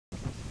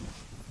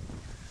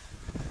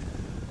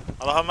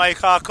Aloha mai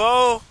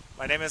kākou.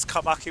 My name is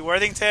Kamaki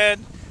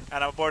Worthington,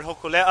 and I'm aboard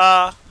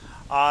Hōkūleʻa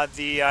on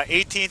the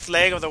 18th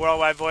leg of the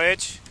worldwide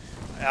voyage.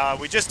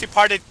 We just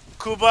departed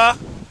Cuba.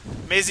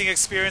 Amazing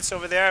experience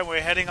over there, and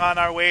we're heading on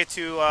our way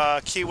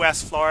to Key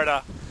West,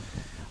 Florida,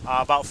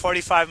 about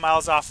 45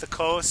 miles off the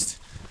coast.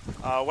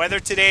 Weather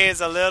today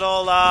is a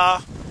little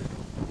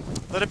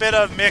bit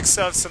of mix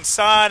of some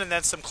sun and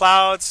then some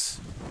clouds.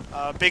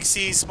 Big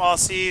seas, small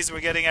seas. We're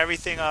getting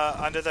everything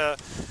under the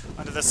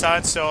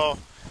sun, so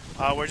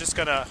we're just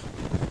gonna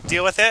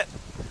deal with it.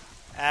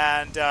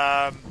 And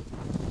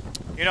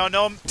you know,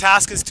 no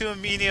task is too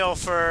menial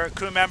for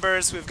crew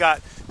members. We've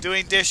got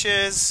doing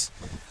dishes,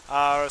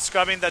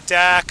 scrubbing the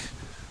deck.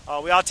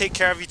 We all take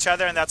care of each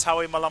other, and that's how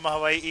we malama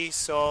Hawaii.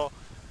 So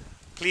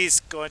please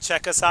go and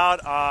check us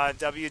out on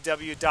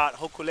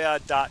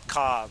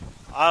www.hōkūleʻa.com.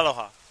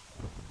 Aloha.